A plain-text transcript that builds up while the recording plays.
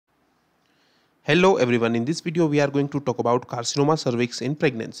Hello everyone, in this video we are going to talk about carcinoma cervix in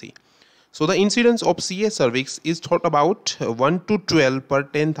pregnancy. So the incidence of CA cervix is thought about 1 to 12 per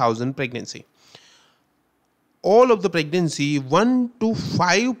 10,000 pregnancy. All of the pregnancy 1 to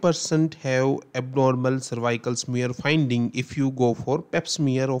 5% have abnormal cervical smear finding if you go for pap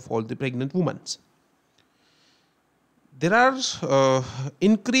smear of all the pregnant women. There are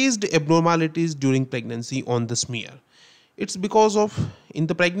increased abnormalities during pregnancy on the smear. It's because of in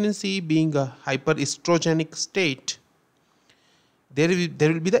the pregnancy being a hyperestrogenic state, there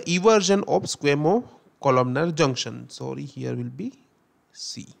will be the eversion of squamocolumnar junction. Sorry, here will be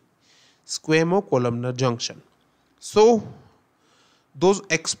C, squamocolumnar junction. So those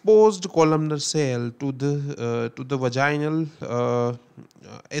exposed columnar cell to the vaginal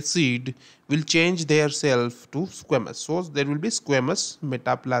acid will change their self to squamous. So there will be squamous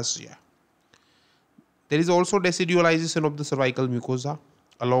metaplasia. There is also decidualization of the cervical mucosa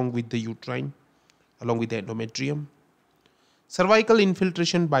along with the uterine, along with the endometrium. Cervical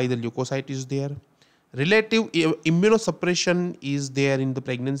infiltration by the leukocyte is there. Relative immunosuppression is there in the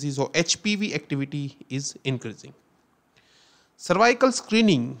pregnancy, so HPV activity is increasing. Cervical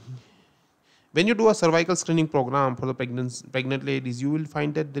screening. When you do a cervical screening program for the pregnant ladies, you will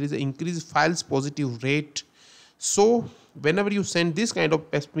find that there is an increased false positive rate. So whenever you send this kind of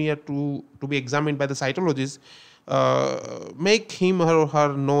pap smear to be examined by the cytologist, make him or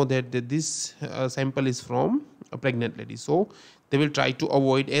her know that this sample is from a pregnant lady. So they will try to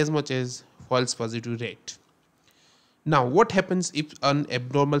avoid as much as false positive rate. Now what happens if an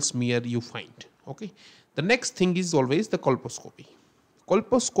abnormal smear you find? Okay, the next thing is always the colposcopy.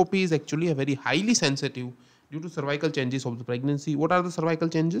 Colposcopy is actually a very highly sensitive due to cervical changes of the pregnancy. What are the cervical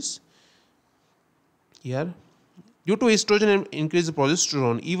changes? Here, due to estrogen and increased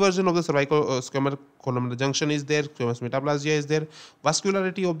progesterone, eversion of the cervical squamous columnar junction is there, squamous metaplasia is there,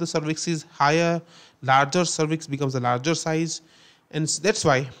 vascularity of the cervix is higher, larger cervix becomes a larger size, and that's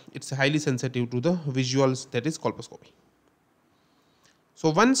why it's highly sensitive to the visuals, that is colposcopy. So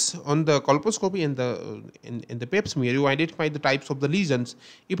once on the colposcopy and the pap smear, you identify the types of the lesions.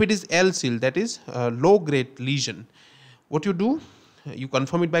 If it is L-seal, that is low grade lesion, what you do? You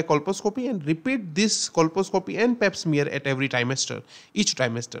confirm it by colposcopy and repeat this colposcopy and pap smear at every trimester, each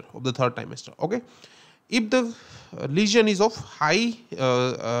trimester of the third trimester. Okay, if the lesion is of high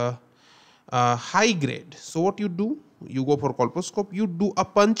grade, so what you do? You go for colposcopy. You do a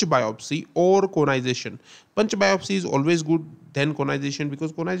punch biopsy or conization. Punch biopsy is always good than conization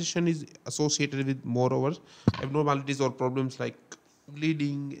because conization is associated with moreover abnormalities or problems like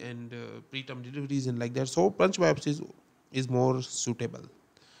bleeding and preterm deliveries and like that. So punch biopsy is more suitable.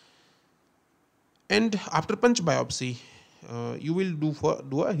 And after punch biopsy, you will do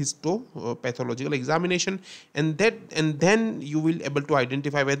a histopathological examination, and then you will able to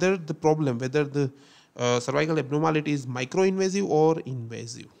identify whether the cervical abnormality is microinvasive or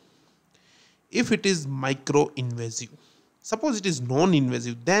invasive. If it is microinvasive, suppose it is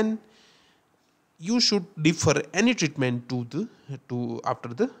non-invasive, then you should defer any treatment to after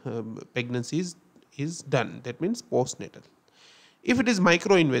the pregnancy is done. That means postnatal. If it is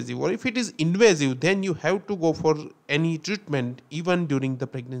microinvasive or if it is invasive, then you have to go for any treatment even during the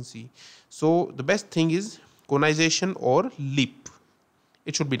pregnancy. So the best thing is conization or LEEP.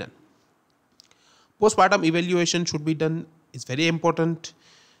 It should be done. Postpartum evaluation should be done. It's very important.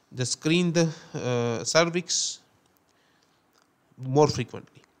 Just screen the cervix more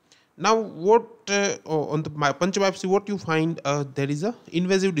frequently. Now what on the punch biopsy, what you find, there is a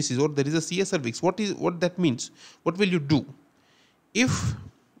invasive disease or there is a CA cervix. What that means? What will you do? If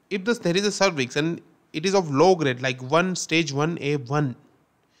there is a cervix and it is of low grade, like stage 1A1,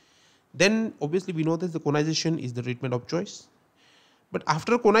 then obviously we know that the conization is the treatment of choice. But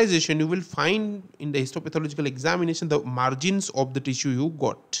after conization, you will find in the histopathological examination the margins of the tissue you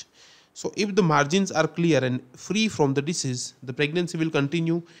got. So if the margins are clear and free from the disease, the pregnancy will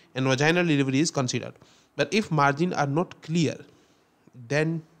continue and vaginal delivery is considered. But if margins are not clear,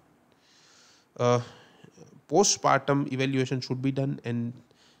 then postpartum evaluation should be done and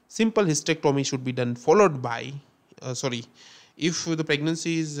simple hysterectomy should be done, followed by if the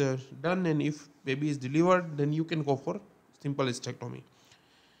pregnancy is done and if baby is delivered, then you can go for simple hysterectomy.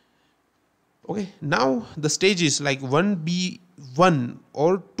 Okay, now the stages like 1B1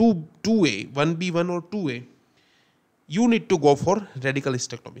 or 2A, 1B1 or 2A, you need to go for radical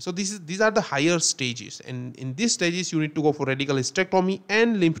hysterectomy. So these are the higher stages, and in these stages you need to go for radical hysterectomy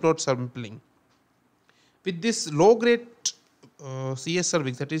and lymph node sampling. With this low grade CS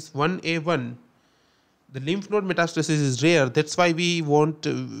cervix, that is 1A1, the lymph node metastasis is rare. That's why we were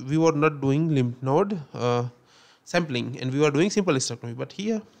not doing lymph node sampling and we were doing simple hysterectomy. But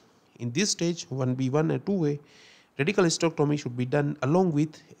here In this stage, 1B1 and 2A, radical hysterectomy should be done along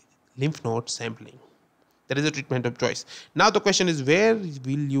with lymph node sampling. That is a treatment of choice. Now the question is, where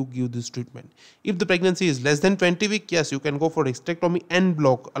will you give this treatment? If the pregnancy is less than 20 weeks, yes, you can go for hysterectomy and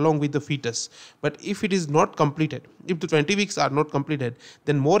block along with the fetus. But if it is not completed, if the 20 weeks are not completed,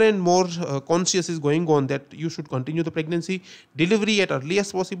 then more and more conscious is going on that you should continue the pregnancy, delivery at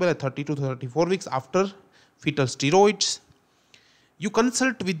earliest possible at 30 to 34 weeks after fetal steroids. You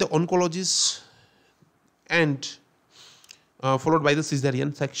consult with the oncologist and followed by the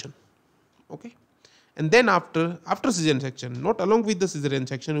cesarean section. Okay. And then after cesarean section, not along with the cesarean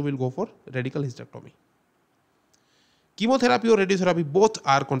section, you will go for radical hysterectomy. Chemotherapy or radiotherapy both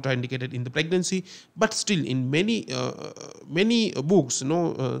are contraindicated in the pregnancy, but still in many books, some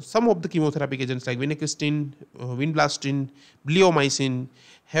of the chemotherapeutic agents like vincristine, vinblastine, bleomycin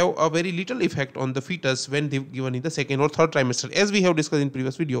have a very little effect on the fetus when they given in the second or third trimester, as we have discussed in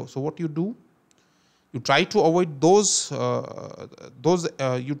previous video. So what you do? You try to avoid those.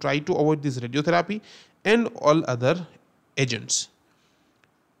 You try to avoid this radiotherapy and all other agents,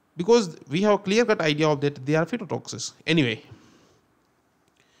 because we have a clear-cut idea of that they are phytotoxics anyway.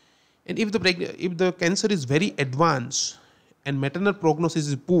 And if the cancer is very advanced and maternal prognosis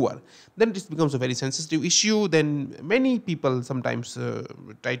is poor, then it becomes a very sensitive issue. Then many people sometimes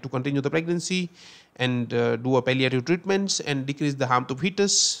try to continue the pregnancy and do a palliative treatments and decrease the harm to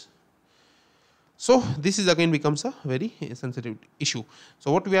fetus. So this is again becomes a very sensitive issue.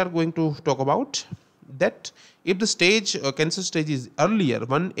 So what we are going to talk about, that if the cancer stage is earlier,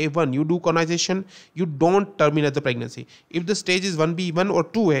 1A1, you do colonization, you don't terminate the pregnancy. If the stage is 1B1 or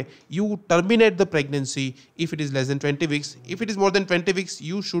 2A, you terminate the pregnancy if it is less than 20 weeks. If it is more than 20 weeks,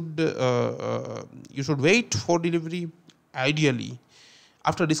 you should wait for delivery, ideally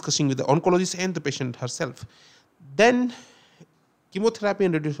after discussing with the oncologist and the patient herself. Then chemotherapy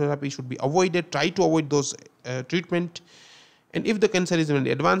and radiotherapy should be avoided. Try to avoid those treatment. And if the cancer is in an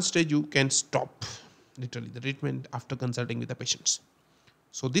advanced stage, you can stop literally the treatment after consulting with the patients.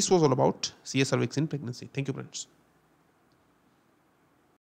 So this was all about CS cervix in pregnancy. Thank you, friends.